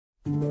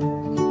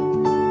Welcome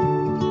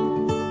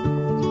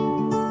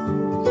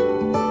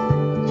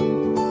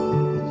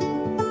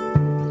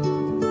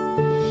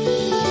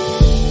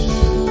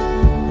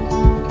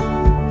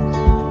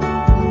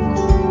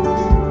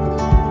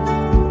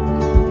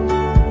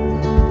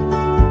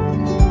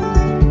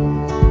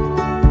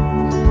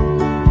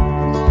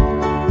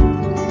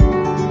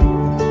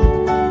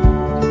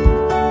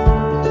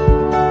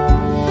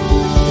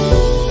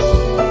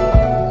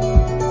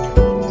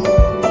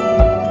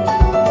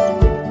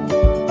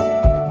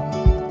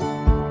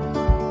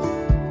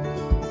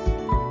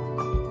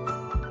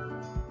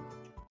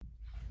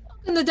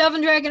to Dove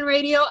and Dragon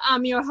Radio.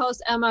 I'm your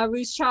host,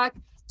 M.L.Ruscsak.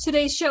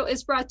 Today's show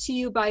is brought to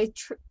you by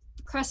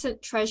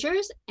Crescent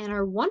Treasures, and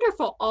our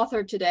wonderful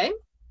author today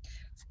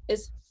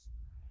is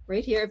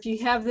right here. If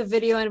you have the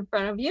video in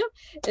front of you,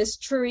 is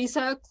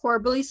Theresa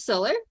Corbley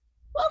Siller.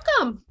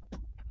 Welcome.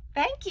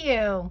 Thank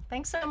you.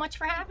 Thanks so much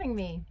for having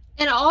me.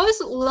 And I always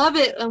love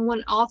it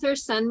when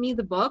authors send me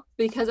the book,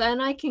 because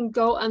then I can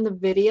go on the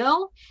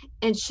video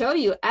and show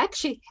you. I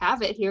actually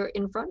have it here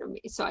in front of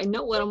me, so I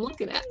know what I'm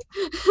looking at.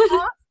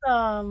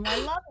 Awesome. I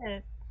love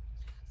it.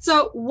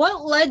 So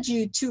what led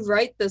you to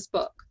write this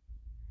book?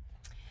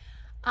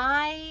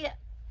 I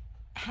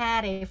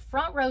had a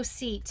front row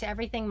seat to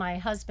everything my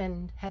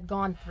husband had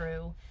gone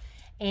through,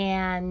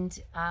 and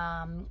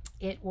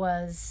it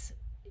was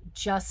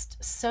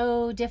just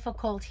so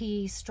difficult.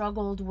 He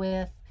struggled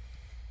with,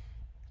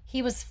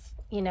 he was,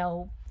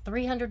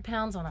 300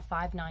 pounds on a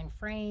 5'9"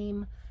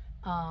 frame,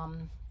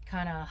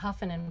 kind of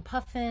huffing and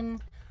puffing,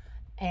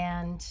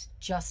 and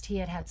just, he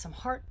had some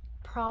heart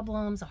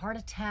problems, a heart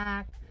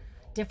attack,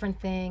 different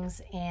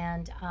things.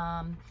 And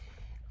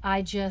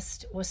I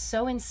just was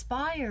so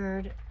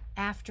inspired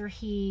after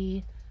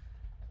he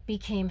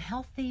became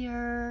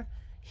healthier.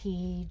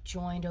 He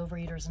joined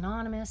Overeaters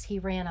Anonymous. He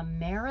ran a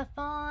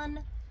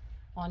marathon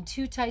on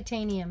 2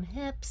 titanium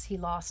hips. He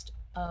lost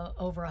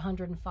over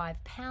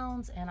 105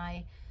 pounds, and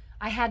I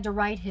had to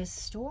write his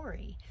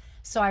story.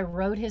 So I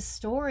wrote his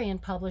story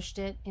and published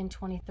it in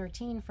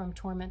 2013, From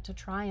Torment to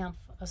Triumph,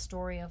 a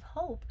story of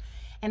hope.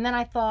 And then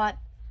I thought,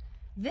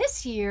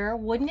 this year,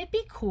 wouldn't it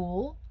be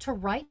cool to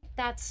write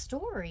that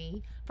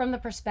story from the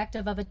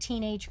perspective of a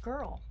teenage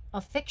girl,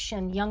 a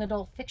fiction, young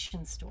adult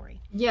fiction story?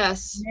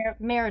 Yes.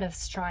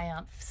 Meredith's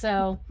Triumph.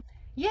 So,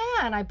 yeah,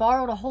 and I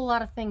borrowed a whole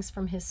lot of things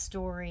from his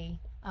story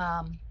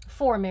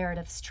for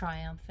Meredith's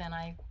Triumph, and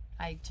I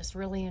just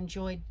really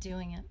enjoyed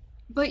doing it.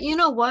 But you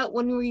know what?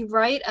 When we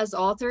write as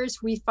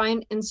authors, we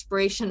find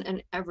inspiration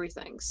in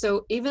everything.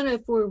 So even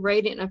if we're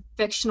writing a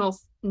fictional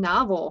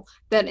novel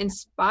that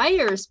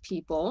inspires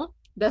people,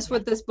 that's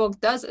what this book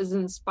does, is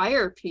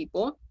inspire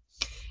people.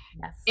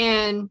 Yes.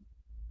 And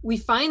we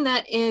find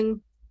that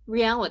in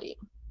reality.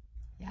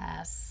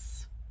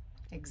 Yes,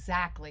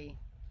 exactly.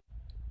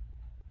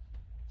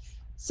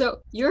 So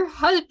your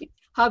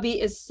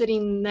hubby is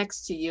sitting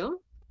next to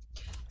you.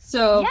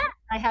 So yeah,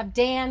 I have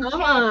Dan.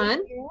 Come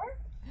on. Here,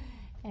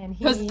 and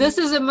because this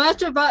is as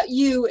much about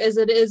you as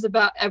it is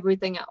about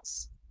everything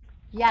else.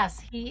 Yes,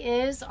 he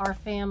is our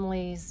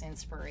family's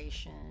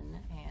inspiration,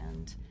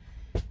 and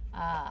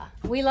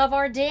we love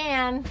our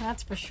Dan,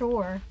 that's for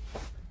sure.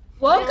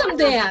 Welcome,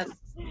 Dan.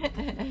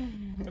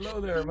 Hello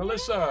there,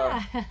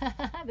 Melissa.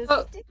 This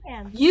is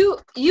Dan.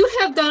 You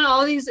have done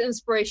all these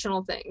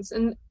inspirational things,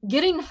 and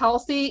getting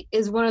healthy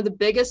is one of the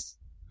biggest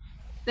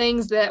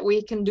things that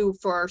we can do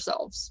for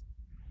ourselves.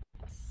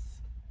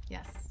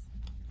 Yes.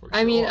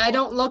 I mean, I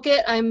don't look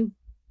at,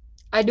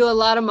 I do a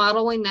lot of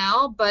modeling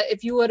now, but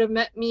if you would have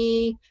met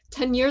me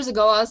 10 years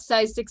ago, I was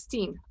size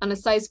 16 on a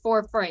size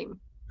 4 frame.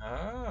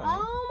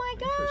 Oh my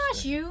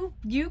gosh, you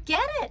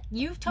get it.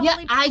 You've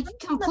totally. Yeah, I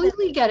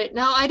completely get it.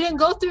 Now, I didn't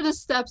go through the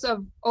steps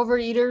of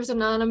Overeaters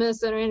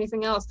Anonymous or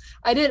anything else.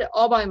 I did it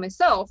all by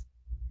myself.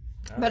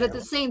 But at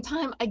the same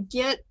time, I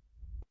get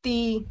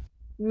the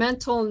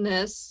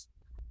mentalness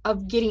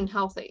of getting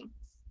healthy.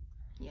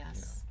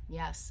 Yes,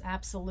 yes,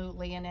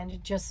 absolutely. And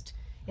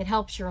it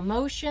helps your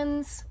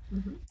emotions,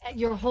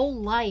 your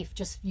whole life.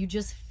 You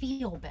just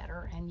feel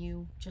better,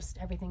 and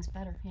everything's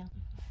better. Yeah.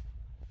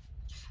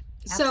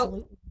 Absolutely.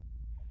 So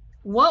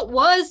what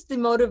was the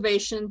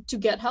motivation to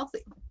get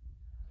healthy?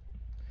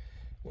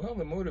 Well,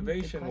 the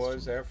motivation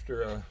was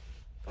after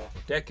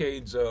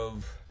decades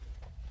of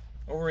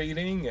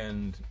overeating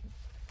and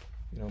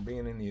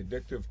being in the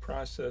addictive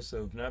process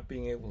of not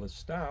being able to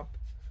stop.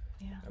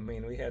 Yeah. I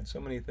mean, we had so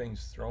many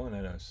things thrown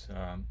at us.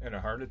 Had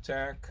a heart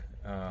attack,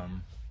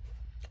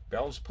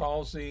 Bell's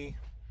palsy,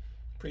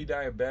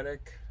 pre-diabetic.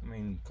 I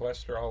mean,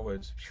 cholesterol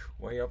was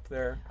way up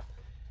there.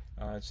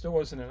 It still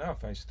wasn't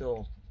enough. I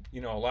still,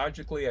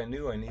 logically I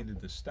knew I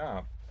needed to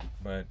stop,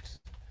 but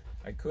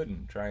I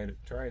couldn't, try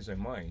as I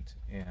might.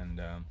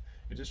 And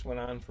it just went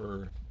on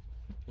for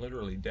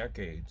literally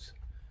decades.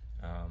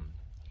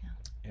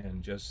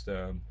 And just,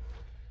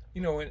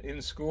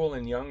 in school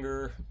and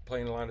younger,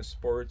 playing a lot of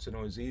sports, and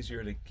it was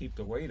easier to keep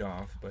the weight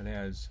off. But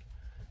as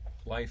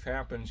life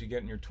happens, you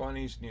get in your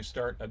 20s and you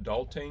start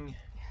adulting.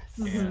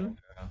 Yes. And,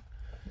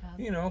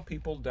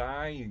 people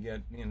die, you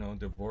get,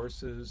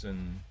 divorces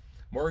and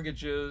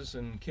mortgages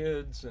and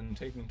kids and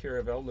taking care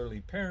of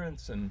elderly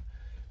parents, and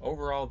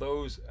overall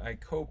those I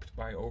coped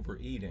by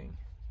overeating.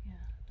 Yeah.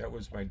 That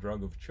was my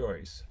drug of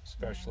choice,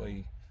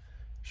 especially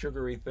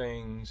sugary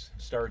things,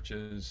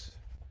 starches.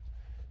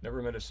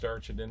 Never met a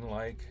starch I didn't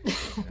like.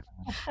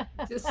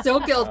 Still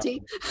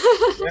guilty.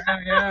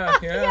 Yeah.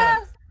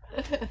 Yes.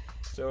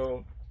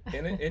 So,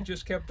 and it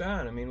just kept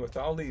on. I mean, with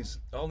all these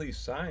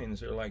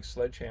signs, they're like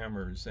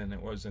sledgehammers, and it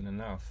wasn't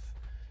enough.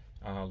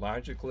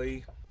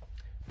 Logically,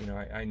 you know,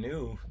 I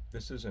knew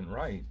this isn't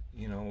right.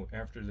 You know,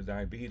 after the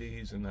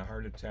diabetes and the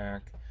heart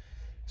attack,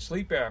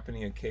 sleep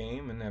apnea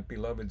came, and that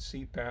beloved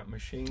CPAP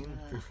machine.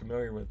 If you're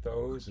familiar with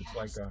those, it's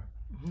like a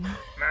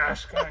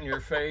mask on your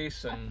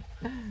face, and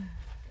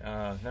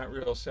not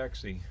real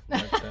sexy.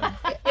 But,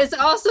 It's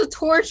also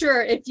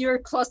torture if you're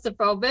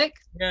claustrophobic.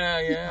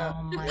 yeah.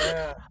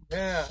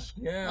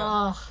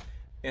 Oh,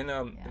 And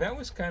that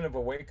was kind of a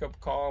wake-up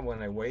call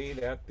when I weighed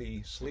at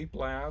the sleep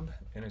lab,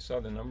 and I saw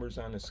the numbers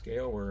on the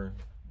scale were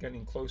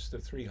getting close to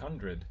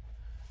 300,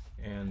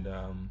 and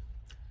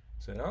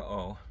said,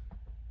 "Uh-oh,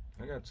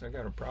 I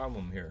got a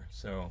problem here."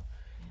 So,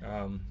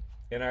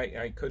 and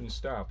I couldn't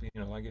stop. You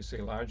know, like I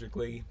say,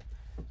 logically,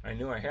 I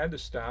knew I had to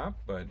stop,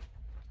 but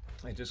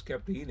I just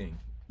kept eating.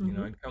 You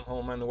know, I'd come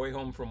home on the way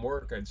home from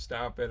work. I'd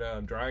stop at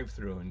a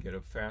drive-through and get a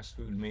fast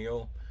food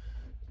meal,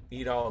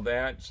 eat all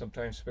that,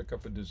 sometimes pick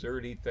up a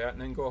dessert, eat that, and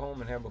then go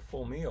home and have a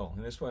full meal.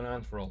 And this went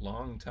on for a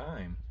long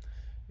time.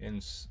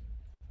 And,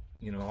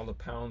 you know, all the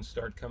pounds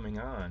start coming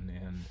on,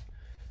 and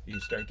you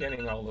start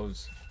getting all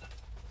those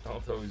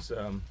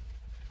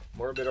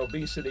morbid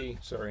obesity,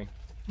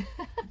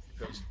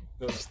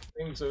 those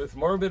things with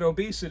morbid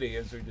obesity,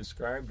 as we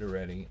described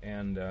already.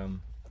 And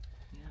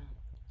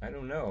I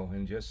don't know,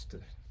 and just,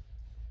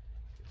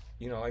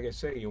 you know, like I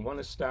say, you want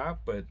to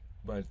stop, but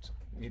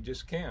you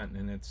just can't.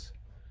 And it's,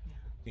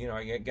 you know,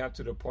 I got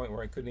to the point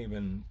where I couldn't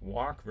even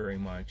walk very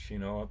much, you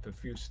know, up a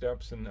few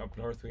steps, and up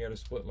north we had a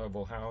split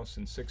level house,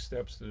 and 6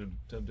 steps to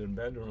the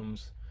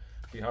bedrooms,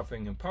 be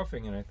huffing and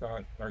puffing. And I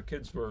thought, our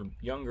kids were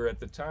younger at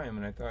the time,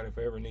 and I thought if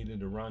I ever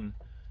needed to run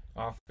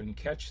off and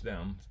catch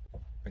them,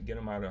 get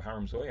them out of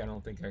harm's way, I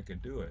don't think I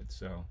could do it.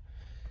 So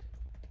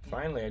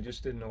finally I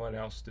just didn't know what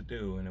else to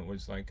do, and it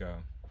was like a,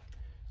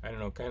 I don't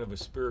know, kind of a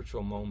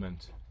spiritual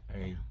moment.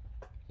 I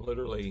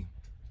literally,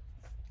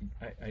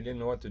 I didn't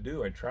know what to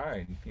do. I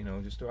tried, you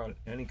know, just about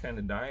any kind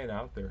of diet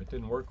out there. It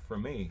didn't work for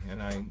me,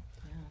 and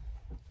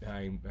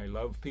I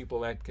love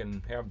people that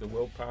can have the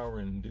willpower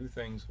and do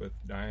things with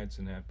diets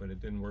and that, but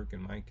it didn't work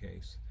in my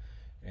case.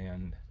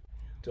 And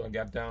until I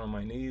got down on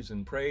my knees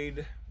and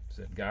prayed,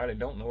 said, "God, I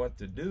don't know what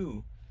to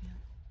do,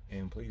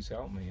 and please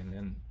help me." And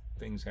then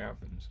things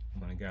happened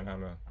when I get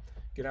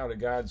out of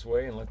God's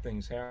way and let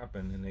things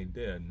happen, and they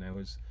did. And I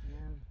was,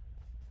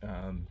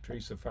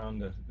 Theresa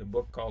found the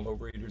book called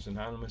Overeaters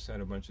Anonymous,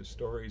 had a bunch of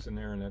stories in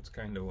there, and that's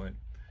kind of what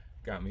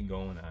got me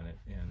going on it,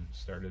 and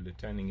started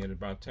attending it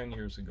about 10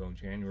 years ago,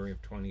 January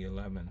of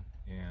 2011.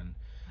 And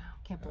wow,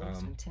 can't believe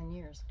it's been 10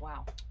 years.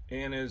 Wow.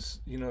 And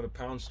as you know, the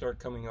pounds start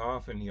coming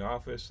off in the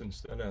office,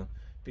 instead of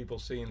people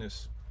seeing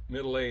this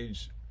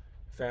middle-aged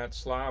fat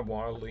slob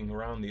waddling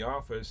around the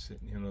office,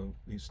 you know,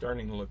 he's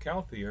starting to look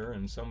healthier.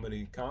 And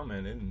somebody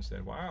commented and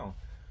said, "Wow,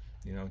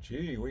 you know,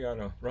 gee, we ought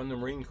to run the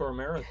Marine Corps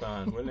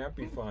Marathon. Wouldn't that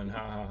be fun?" Ha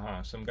ha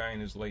ha. Some guy in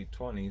his late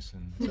 20s,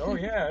 and said, "Oh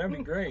yeah, that'd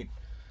be great."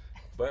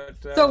 But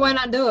So why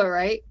not do it,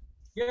 right?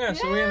 Yeah,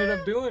 so we ended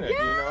up doing it, you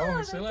know.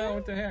 We said, "Oh,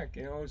 what the heck?"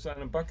 You know, it was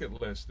on a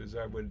bucket list, as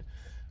I would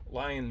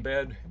lie in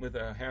bed with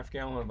a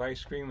half-gallon of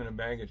ice cream and a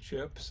bag of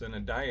chips and a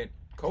Diet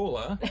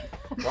Cola,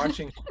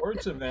 watching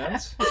sports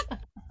events.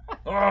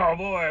 Oh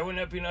boy, wouldn't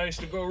that be nice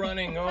to go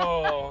running?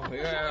 Oh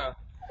yeah.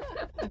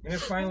 And it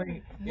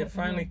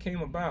finally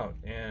came about.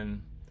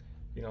 And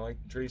you know, like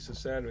Theresa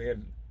said, it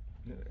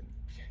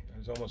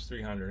was almost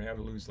 300. I had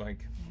to lose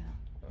like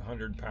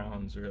 100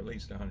 pounds, or at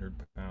least 100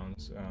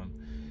 pounds.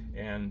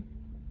 And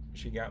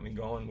she got me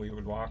going. We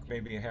would walk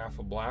maybe a half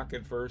a block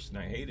at first, and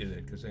I hated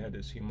it because I had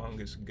this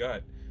humongous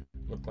gut.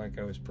 Looked like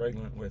I was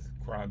pregnant with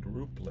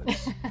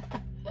quadruplets.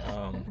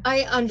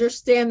 I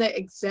understand that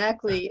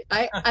exactly.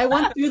 I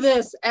went through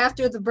this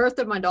after the birth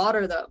of my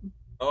daughter, though.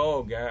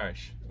 Oh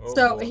gosh. Oh,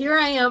 so boy. Here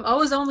I am. I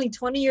was only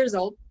 20 years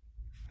old.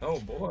 Oh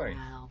boy.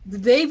 Wow. The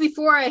day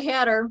before I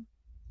had her,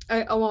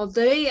 the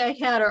day I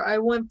had her, I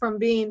went from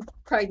being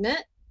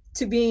pregnant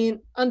to being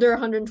under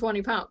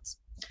 120 pounds,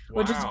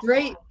 which is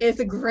great. It's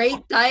a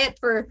great diet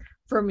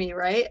for me,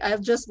 right?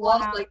 I've just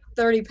lost like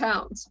 30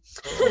 pounds.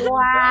 Oh,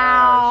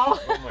 wow.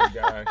 Oh my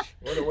gosh.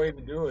 What a way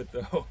to do it,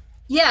 though.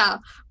 Yeah.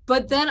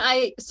 But then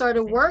I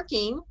started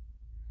working.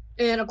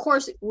 And of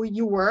course,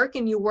 you work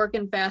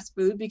in fast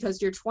food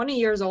because you're 20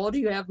 years old.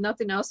 You have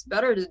nothing else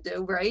better to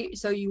do, right?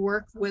 So you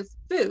work with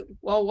food.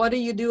 Well, what do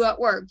you do at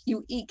work?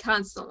 You eat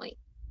constantly.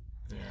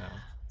 Yeah.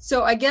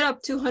 So I get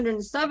up to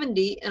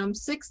 170 and I'm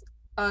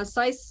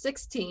size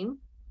 16.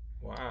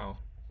 Wow.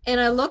 And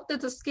I looked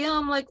at the scale.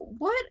 I'm like,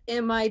 what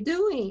am I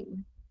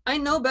doing? I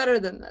know better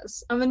than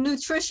this. I'm a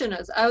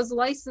nutritionist. I was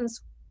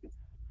licensed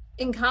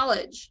in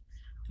college.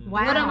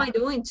 Wow. What am I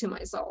doing to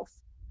myself?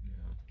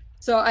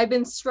 So I've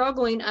been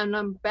struggling, and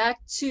I'm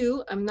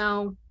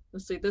now,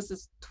 let's see, this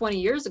is 20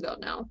 years ago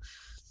now.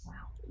 Wow.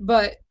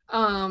 But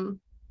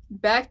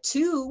back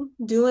to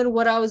doing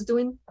what I was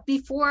doing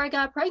before I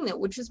got pregnant,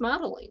 which is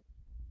modeling.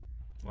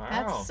 Wow.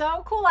 That's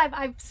so cool.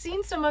 I've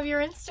seen some of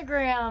your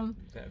Instagram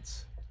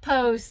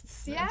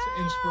posts. Yeah. That's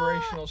an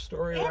inspirational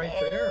story right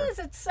there. It is.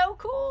 It's so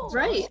cool.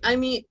 Right. I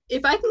mean,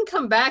 if I can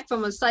come back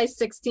from a size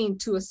 16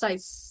 to a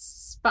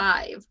size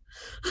 5,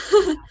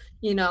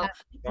 you know,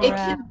 it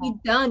can be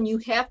done. You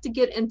have to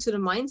get into the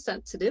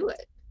mindset to do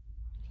it.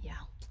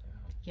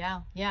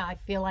 Yeah. I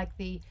feel like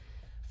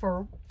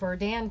for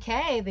Dan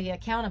K, the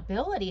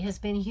accountability has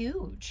been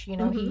huge. You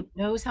know, he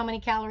knows how many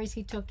calories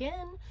he took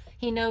in.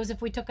 He knows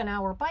if we took an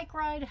hour bike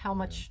ride, how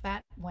much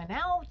that went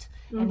out,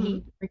 and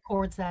he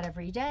records that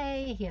every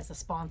day. He has a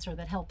sponsor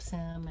that helps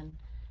him and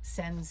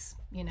sends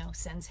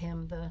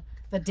him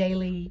the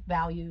daily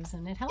values,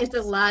 and it helps. It's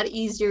a lot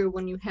easier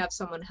when you have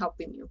someone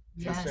helping you.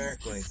 Yes.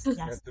 Exactly.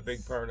 That's the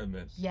big part of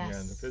it. Yes.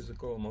 Yeah, the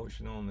physical,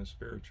 emotional, and the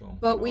spiritual.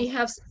 But we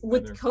have,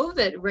 with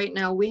COVID right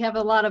now, we have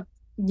a lot of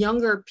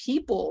younger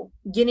people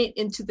getting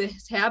into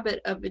this habit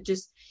of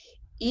just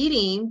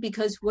eating,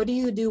 because what do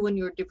you do when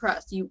you're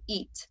depressed? You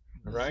eat.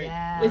 Right.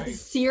 Yes. It's a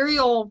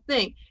serial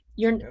thing.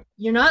 You're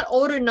not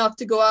old enough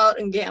to go out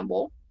and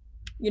gamble.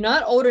 You're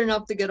not old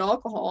enough to get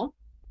alcohol.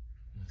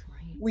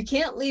 Right. We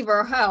can't leave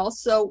our house.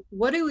 So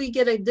what do we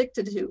get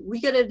addicted to? We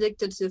get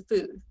addicted to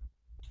food.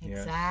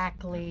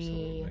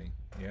 Exactly. Absolutely.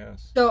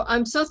 Yes. So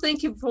I'm so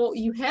thankful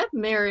you have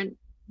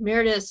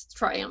Meredith's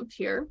Triumph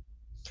here,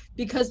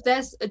 because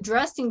that's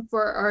addressing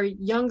for our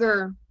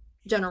younger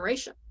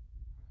generation.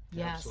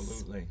 Yes.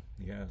 Absolutely.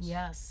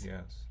 Yes.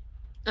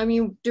 I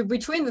mean,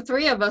 between the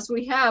three of us,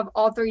 we have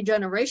all three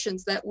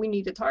generations that we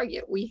need to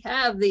target. We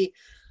have the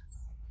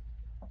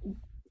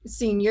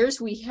seniors,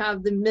 we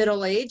have the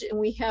middle age, and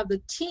we have the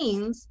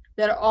teens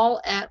that are all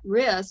at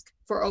risk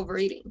for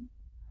overeating.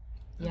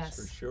 That's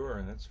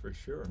for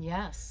sure.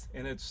 Yes.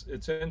 And it's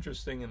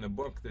interesting in the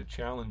book, the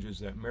challenges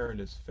that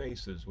Meredith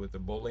faces with the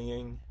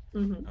bullying.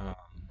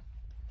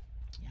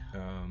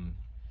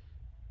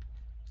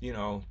 You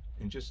know,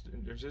 and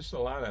there's just a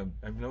lot of,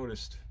 I've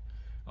noticed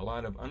a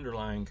lot of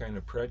underlying kind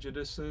of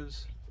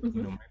prejudices,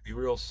 you know, might be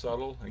real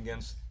subtle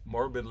against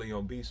morbidly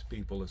obese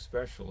people,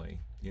 especially,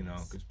 you know,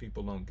 because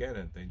people don't get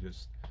it. They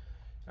just,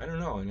 I don't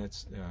know. And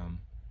it's,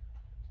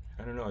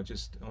 I don't know, it's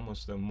just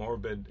almost a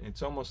morbid,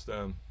 it's almost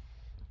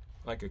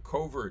like a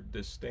covert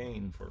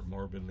disdain for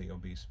morbidly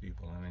obese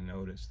people. And I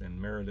noticed,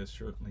 and Meredith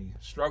certainly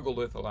struggled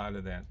with a lot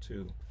of that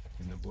too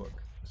in the book.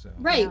 So.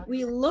 Right.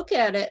 We look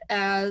at it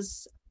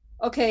as,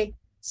 okay,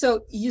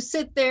 so you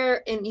sit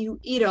there and you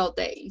eat all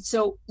day.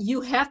 So you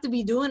have to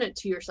be doing it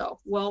to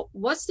yourself. Well,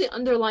 what's the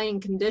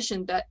underlying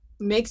condition that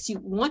makes you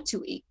want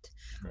to eat?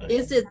 Right.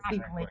 Is it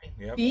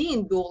Yep.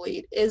 being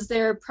bullied? Is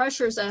there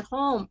pressures at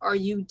home? Are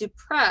you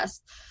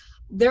depressed?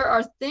 There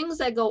are things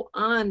that go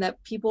on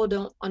that people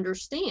don't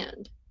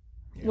understand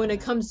when it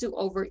comes to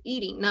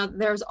overeating. Now,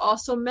 there's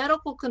also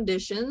medical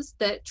conditions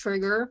that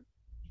trigger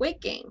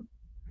weight gain.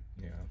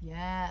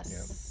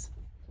 Yes.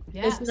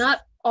 It's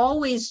not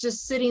always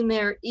just sitting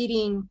there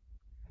eating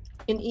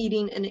and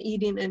eating and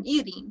eating and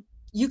eating.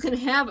 You can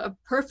have a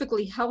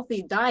perfectly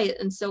healthy diet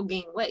and still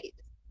gain weight.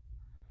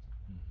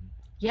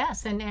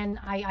 Yes, and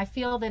I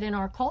feel that in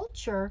our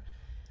culture,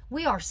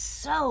 we are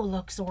so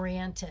looks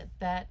oriented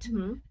that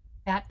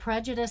that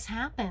prejudice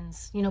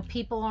happens. You know,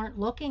 people aren't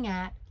looking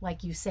at,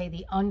 like you say,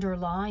 the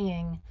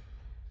underlying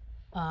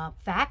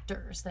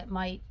factors that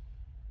might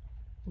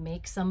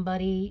make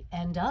somebody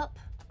end up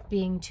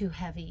being too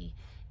heavy,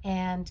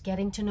 and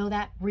getting to know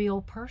that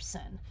real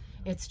person.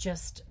 It's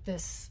just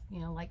this, you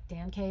know, like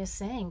Dan K is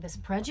saying, this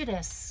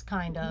prejudice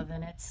kind of,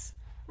 and it's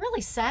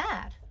really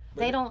sad.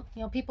 But they don't,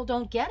 you know, people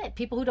don't get it.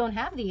 People who don't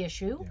have the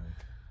issue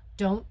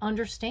don't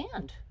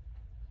understand.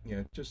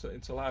 Yeah, just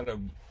it's a lot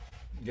of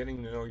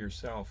getting to know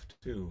yourself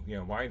too.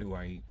 Yeah, why do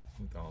I eat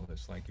with all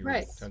this? Like you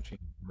were touching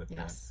with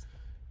that.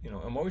 You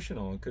know,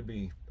 emotional. It could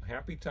be a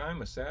happy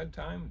time, a sad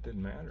time. It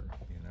didn't matter,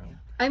 you know.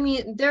 I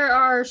mean, there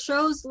are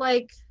shows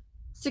like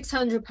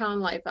 600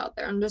 Pound Life out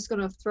there. I'm just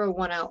going to throw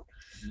one out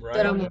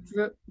that I'm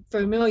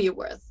familiar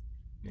with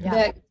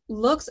that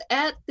looks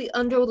at the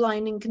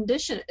underlying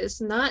condition. It's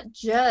not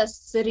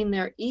just sitting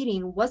there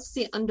eating. What's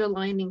the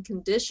underlying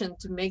condition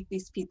to make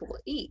these people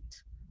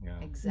eat? Yeah.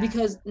 Exactly.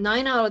 Because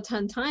 9 out of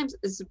 10 times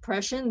is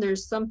depression.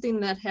 There's something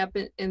that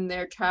happened in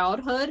their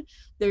childhood.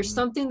 There's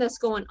something that's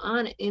going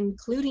on,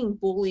 including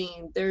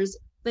bullying. There's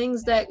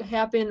things that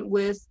happen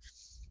with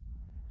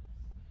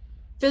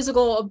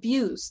physical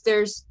abuse.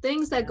 There's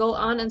things that go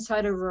on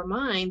inside of our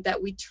mind that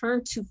we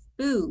turn to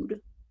food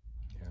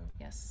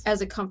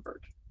as a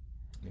comfort.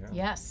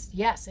 Yes,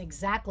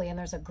 exactly. And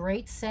there's a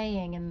great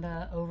saying in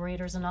the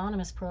Overeaters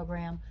Anonymous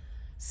program: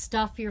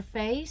 stuff your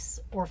face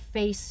or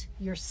face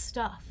your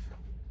stuff.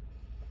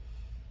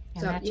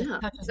 And So, that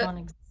just touches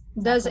on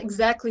that's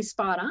exactly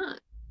spot on.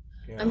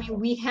 I mean,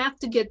 we have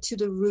to get to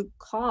the root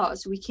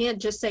cause. We can't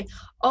just say,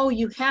 oh,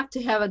 you have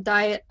to have a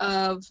diet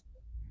of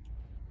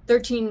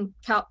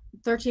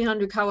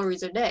 1,300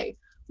 calories a day.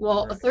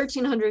 Well, Right. a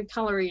 1,300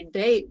 calorie a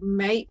day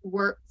might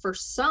work for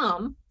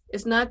some.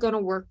 It's not going to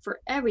work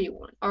for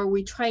everyone. Are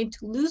we trying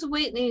to lose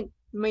weight,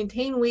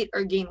 maintain weight,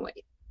 or gain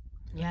weight?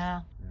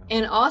 Yeah.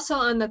 And also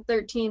on the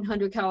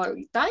 1,300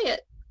 calorie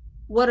diet,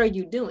 what are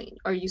you doing?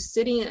 Are you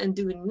sitting and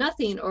doing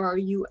nothing, or are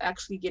you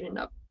actually getting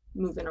up,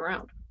 moving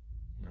around?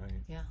 Right.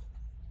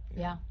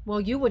 Yeah.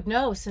 Well, you would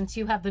know, since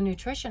you have the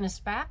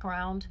nutritionist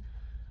background,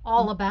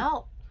 all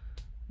about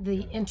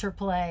the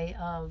interplay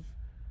of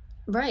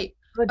Right.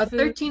 good A food.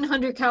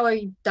 1,300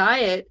 calorie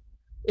diet,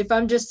 if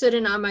I'm just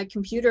sitting on my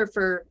computer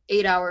for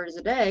 8 hours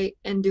a day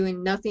and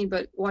doing nothing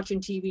but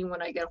watching TV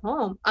when I get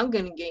home, I'm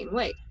going to gain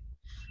weight.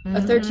 A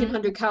Mhm.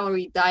 1,300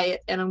 calorie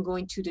diet and I'm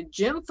going to the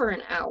gym for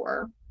an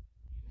hour,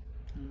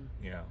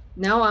 Yeah.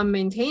 now I'm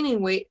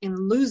maintaining weight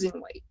and losing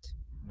weight.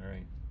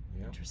 Right.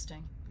 Yeah.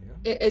 Interesting.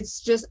 Yeah.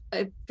 It's just,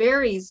 it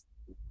varies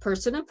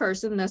person to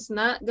person. That's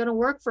not going to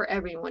work for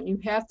everyone. You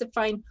have to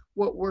find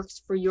what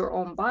works for your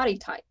own body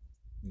type.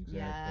 Exactly.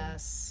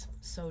 Yes,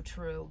 so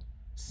true.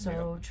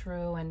 So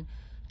true. And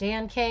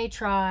Dan K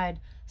tried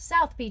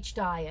South Beach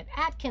diet,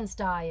 Atkins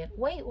diet,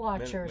 Weight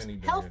Watchers, many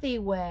diets. Healthy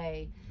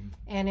Way,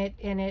 and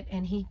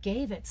he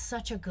gave it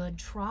such a good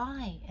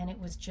try, and it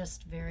was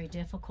just very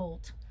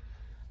difficult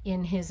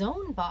in his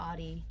own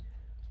body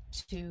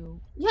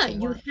to You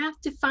work. have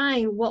to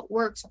find what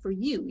works for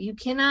you. You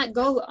cannot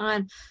go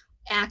on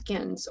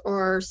Atkins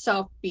or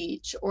South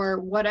Beach or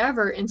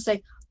whatever and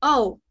say,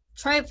 oh,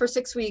 try it for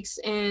 6 weeks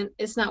and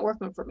it's not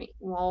working for me.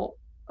 Well,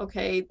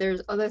 okay,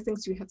 there's other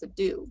things you have to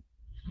do.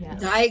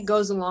 Yes. Diet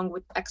goes along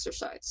with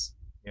exercise.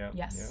 Yeah.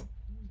 Yes.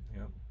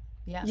 Yeah.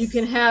 Yes. You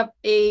can have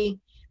a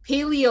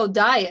paleo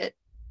diet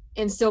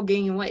and still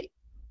gain weight.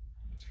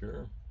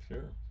 Sure.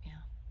 Sure.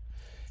 Yeah.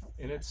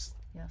 And it's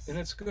Yes. And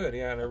it's good,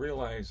 yeah, and I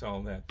realize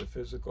all that, the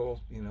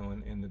physical,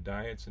 and the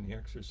diets and the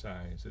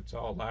exercise, it's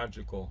all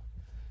logical.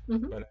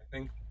 Mhm. But I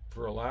think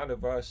for a lot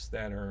of us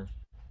that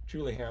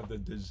truly have the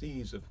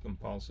disease of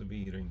compulsive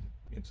eating,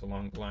 it's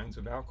along the lines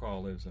of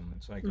alcoholism.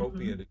 It's like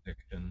opiate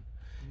addiction.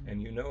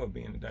 And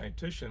being a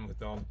dietitian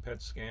with all the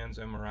PET scans,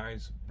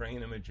 MRIs,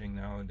 brain imaging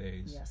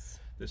nowadays, Yes.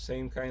 the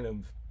same kind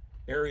of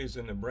areas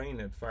in the brain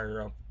that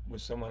fire up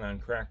with someone on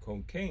crack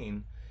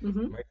cocaine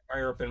Mhm. might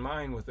fire up in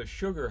mine with a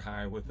sugar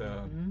high, with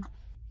a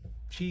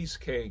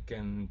cheesecake,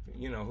 and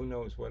who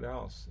knows what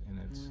else.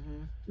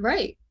 And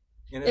Right.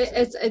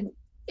 it's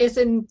It's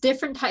a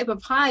different type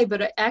of high, but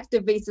it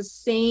activates the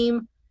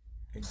same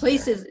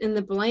places in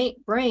the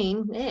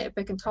brain, if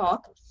I can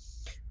talk,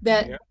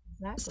 that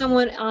Exactly.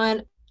 someone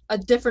on a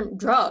different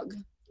drug.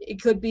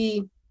 It could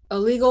be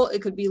illegal,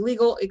 it could be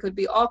legal, it could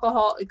be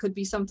alcohol, it could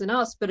be something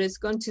else, but it's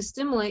going to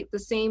stimulate the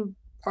same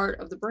part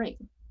of the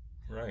brain.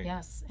 Right.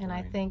 Yes, and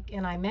I Right. think,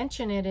 and I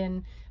mention it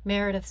in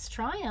Meredith's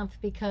Triumph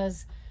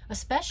because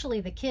especially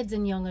the kids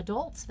and young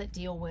adults that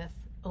deal with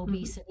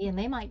obesity, and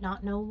they might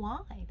not know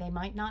why. They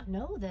might not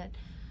know that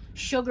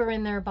sugar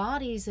in their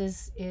bodies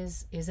is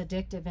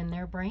addictive in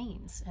their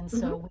brains. And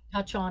so we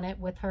touch on it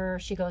with her.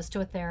 She goes to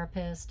a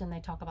therapist and they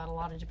talk about a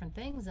lot of different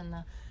things, and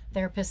the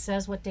therapist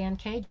says what Dan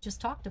K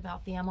just talked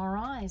about, the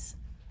MRIs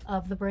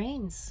of the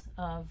brains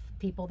of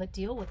people that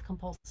deal with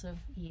compulsive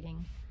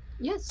eating.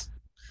 Yes.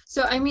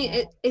 So I mean,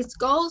 it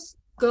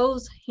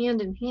goes hand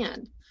in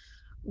hand.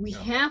 We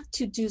have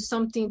to do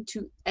something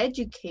to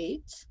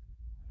educate,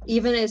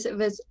 even if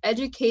it's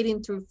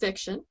educating through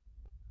fiction,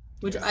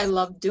 which I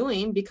love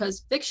doing,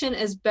 because fiction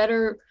is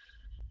better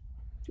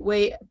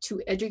way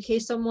to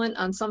educate someone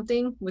on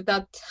something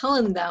without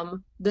telling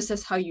them this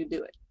is how you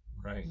do it.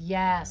 Right.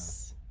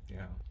 Yes.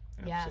 Yeah.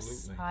 Yes,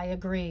 Absolutely. I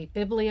agree.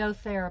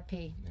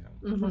 Bibliotherapy, Yeah.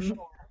 for Mhm.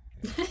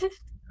 sure.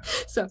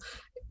 So,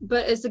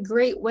 but it's a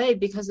great way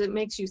because it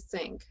makes you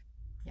think.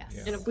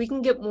 Yes. And if we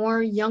can get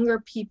more younger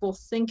people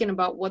thinking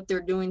about what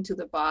they're doing to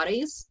their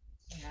bodies,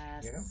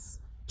 Yes.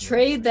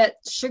 trade that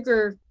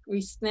sugary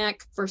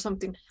snack for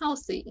something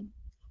healthy.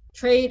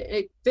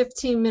 Trade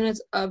 15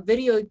 minutes of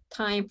video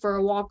time for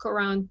a walk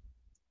around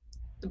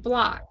the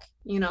block.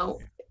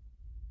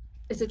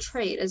 It's a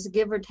trade, it's a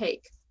give or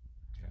take.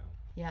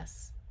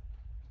 Yes.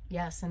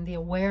 Yes, and the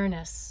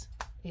awareness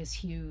is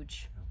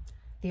huge.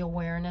 The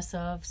awareness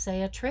of,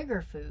 say, a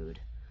trigger food.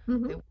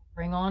 Mhm. That will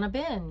bring on a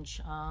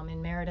binge.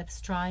 In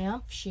Meredith's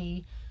Triumph,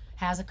 she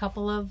has a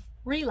couple of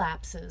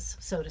relapses,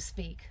 so to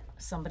speak.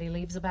 Somebody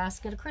leaves a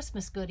basket of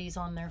Christmas goodies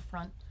on their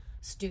front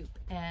stoop,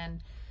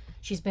 and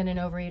she's been in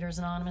Overeaters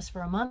Anonymous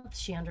for a month.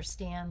 She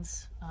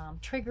understands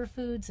trigger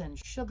foods and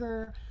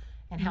sugar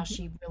and how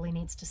she really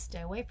needs to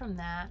stay away from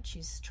that.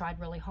 She's tried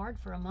really hard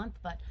for a month,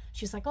 but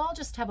she's like, oh, I'll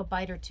just have a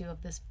bite or two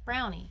of this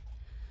brownie.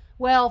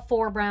 Well,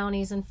 4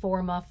 brownies and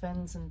 4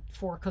 muffins and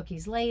 4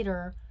 cookies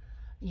later,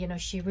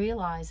 she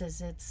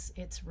realizes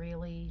it's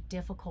really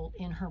difficult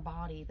in her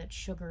body, that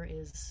sugar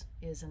is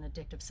an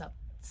addictive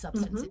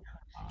substance in her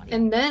body.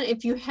 And then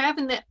if you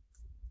having that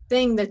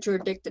thing that you're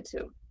addicted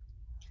to,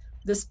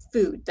 this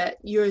food that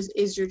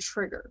is your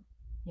trigger,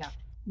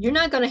 you're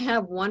not going to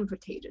have one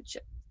potato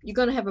chip. You're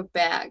going to have a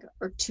bag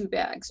or 2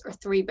 bags or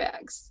 3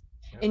 bags.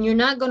 And you're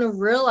not going to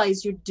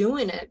realize you're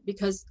doing it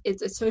because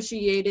it's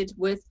associated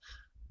with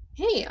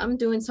hey, I'm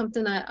doing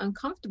something that I'm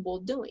comfortable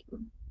doing.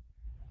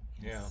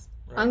 Yeah.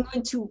 Right. I'm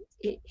going to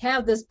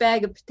have this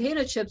bag of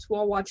potato chips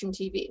while watching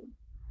TV.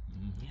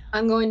 Mhm.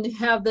 I'm going to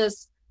have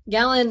this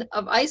gallon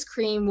of ice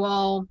cream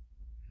while,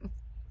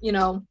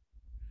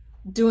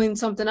 doing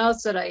something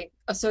else that I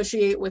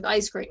associate with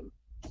ice cream.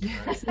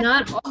 It's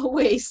not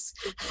always,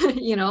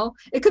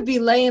 it could be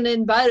laying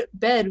in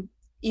bed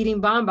eating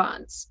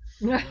bonbons.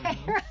 Right,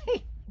 Mhm.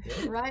 right,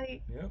 Yep.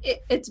 right.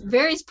 Yep. It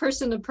varies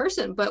person to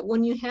person, but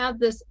when you have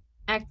this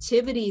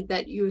activity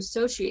that you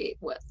associate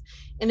with,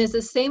 and it's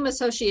the same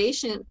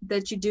association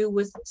that you do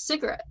with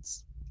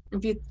cigarettes.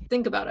 If you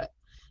think about it,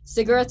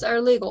 cigarettes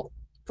are legal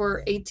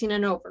for 18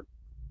 and over.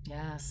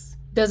 Yes.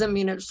 Doesn't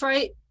mean it's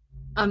right.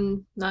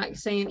 I'm not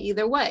saying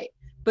either way,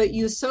 but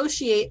you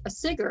associate a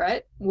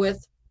cigarette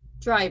with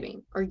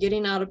driving or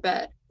getting out of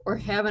bed or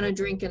having a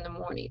drink in the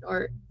morning,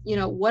 or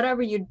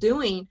whatever you're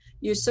doing,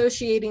 you're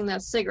associating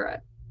that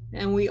cigarette.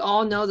 And we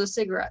all know the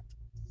cigarette,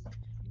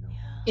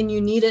 Yeah. and you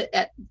need it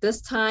at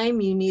this time,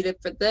 you need it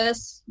for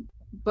this,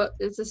 but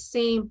it's the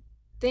same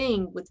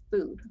thing with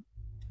food.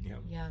 Yep.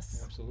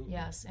 Yes. Absolutely.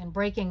 Yes. And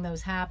breaking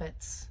those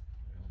habits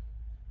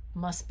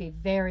must be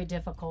very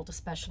difficult,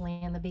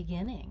 especially in the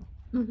beginning,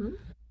 Mm-hmm.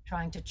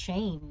 trying to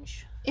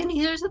change. And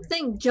here's the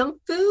thing, junk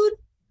food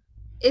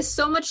is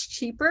so much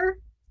cheaper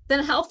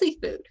than healthy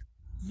food.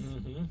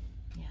 Mm-hmm.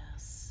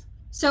 Yes.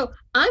 So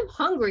I'm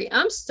hungry,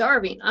 I'm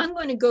starving, I'm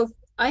going to go,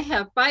 I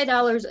have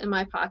 $5 in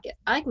my pocket.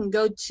 I can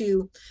go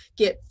to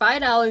get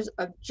 $5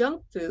 of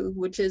junk food,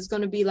 which is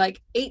going to be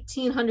like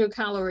 1,800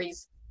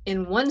 calories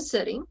in one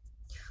sitting,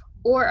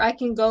 or I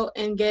can go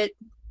and get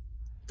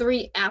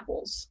 3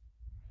 apples.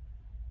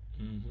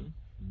 Mm-hmm.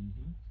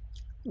 Mm-hmm.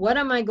 What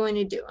am I going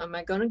to do? Am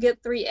I going to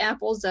get 3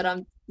 apples that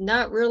I'm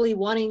not really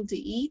wanting to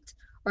eat,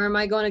 or am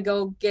I going to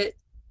go get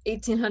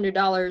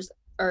 $1,800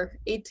 or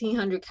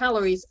 1,800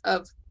 calories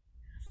of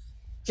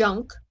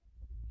junk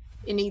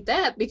and eat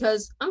that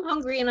because I'm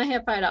hungry and I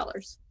have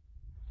 $5?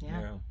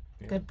 Yeah.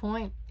 Yeah. Good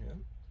point. Yeah.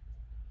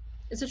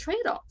 It's a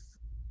trade-off.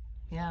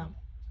 Yeah.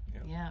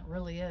 Yeah. Yeah, it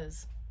really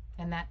is.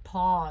 And that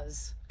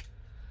pause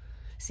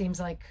seems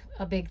like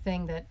a big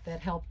thing that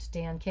helped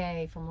Dan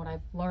Kay, from what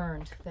I've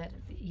learned, that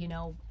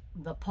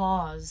the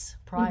pause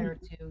prior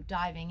to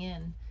diving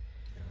in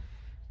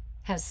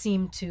has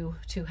seemed to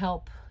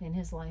help in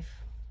his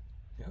life.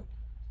 Yep.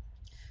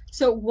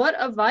 So what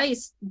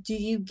advice do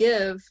you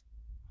give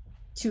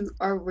to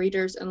our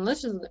readers and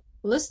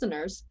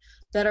listeners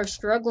that are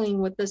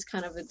struggling with this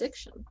kind of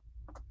addiction?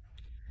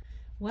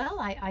 Well,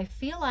 I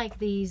feel like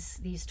these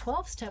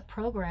 12-step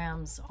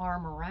programs are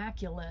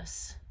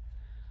miraculous.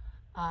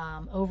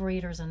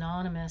 Overeaters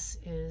Anonymous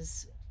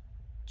is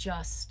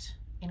just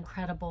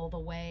incredible, the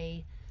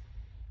way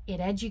it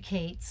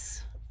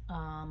educates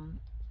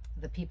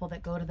the people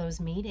that go to those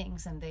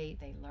meetings, and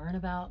they learn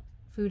about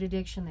food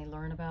addiction, they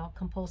learn about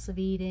compulsive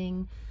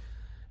eating,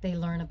 they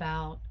learn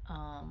about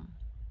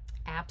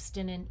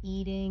abstinent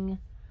eating,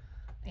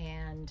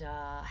 and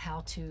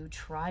how to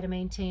try to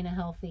maintain a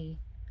healthy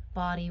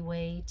body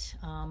weight.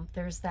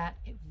 There's that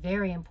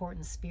very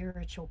important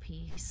spiritual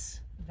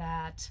piece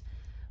that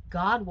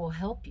God will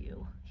help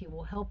you. He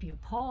will help you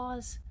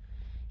pause.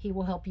 He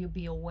will help you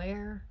be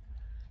aware.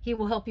 He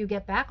will help you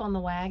get back on the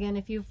wagon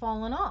if you've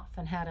fallen off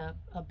and had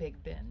a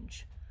big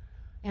binge.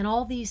 And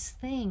all these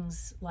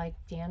things, like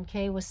Dan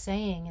Kay was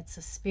saying, it's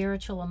a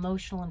spiritual,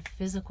 emotional, and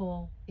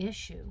physical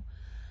issue.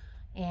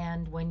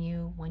 And when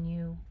you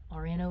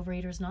are in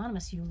Overeaters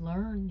Anonymous, you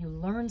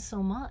learn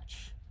so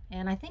much.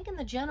 And I think in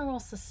the general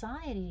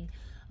society,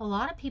 a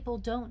lot of people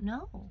don't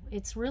know.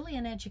 It's really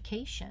an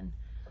education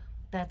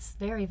that's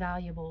very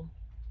valuable.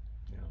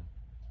 Yeah.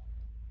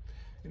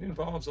 It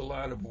involves a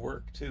lot of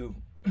work too,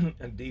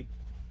 a deep,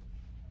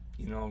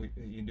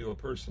 you do a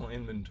personal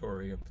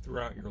inventory of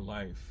throughout your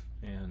life,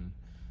 and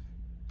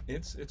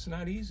it's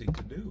not easy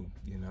to do,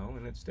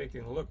 and it's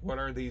taking a look, what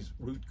are these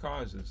root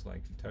causes,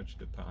 like you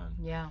touched upon,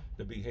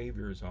 the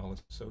behaviors all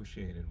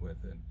associated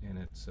with it, and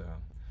it's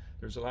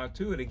there's a lot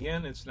to it.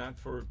 Again, it's not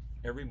for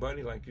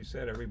everybody, like you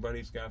said,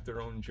 everybody's got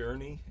their own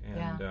journey,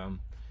 and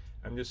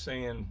I'm just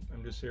saying,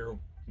 I'm just here,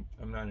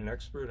 I'm not an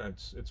expert,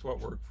 it's what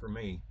worked for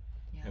me,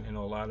 and I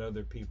know a lot of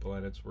other people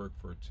that it's worked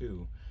for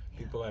too,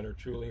 people that are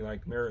truly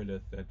like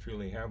Meredith, that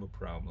truly have a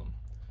problem.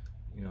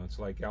 It's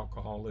like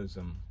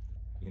alcoholism.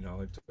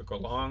 It took a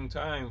long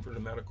time for the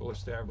medical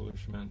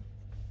establishment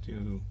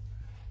to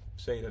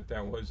say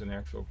that was an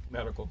actual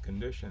medical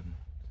condition.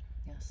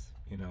 Yes.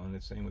 And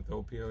it's same with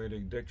opioid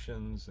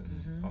addictions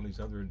and all these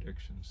other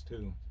addictions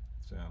too.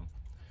 So,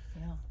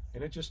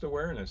 and it's just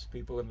awareness.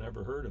 People have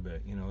never heard of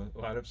it.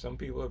 Some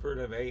people have heard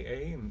of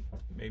AA, and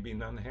maybe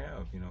none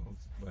have.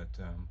 But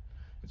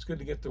it's good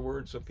to get the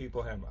word so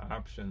people have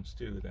options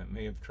too, that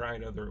may have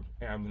tried other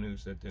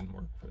avenues that didn't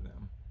work for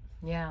them.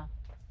 Yeah,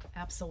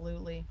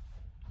 absolutely.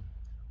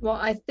 Well,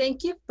 I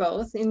thank you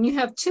both. And you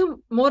have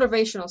 2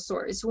 motivational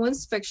stories.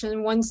 One's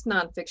fiction, one's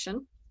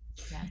nonfiction.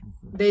 Yeah.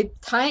 They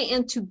tie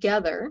in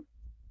together.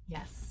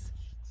 Yes.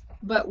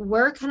 But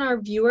where can our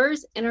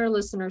viewers and our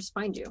listeners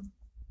find you?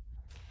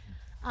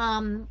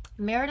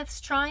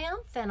 Meredith's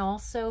Triumph and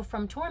also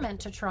From Torment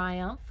to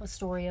Triumph, A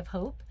Story of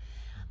Hope,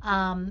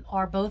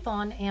 are both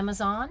on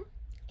Amazon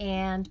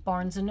and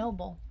Barnes &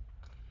 Noble.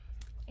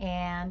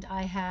 And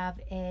I have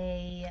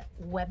a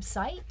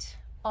website,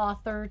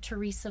 author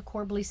Theresa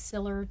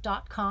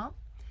CorbleySiller.com.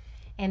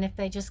 And if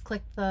they just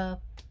click the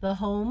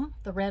home,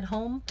 the red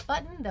home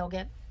button, they'll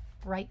get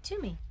right to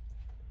me.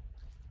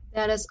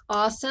 That is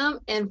awesome.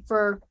 And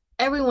for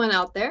everyone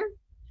out there,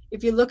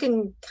 if you look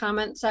in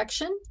comment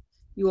section,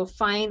 you will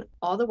find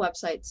all the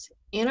websites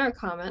in our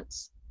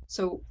comments.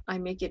 So I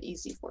make it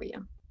easy for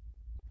you.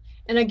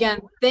 And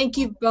again, thank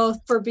you both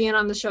for being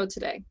on the show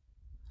today.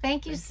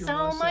 Thank you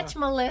so much,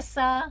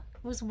 Melissa.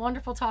 It was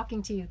wonderful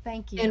talking to you.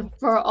 Thank you. And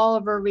for all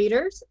of our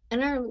readers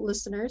and our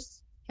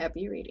listeners,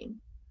 happy reading.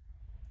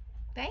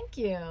 Thank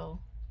you.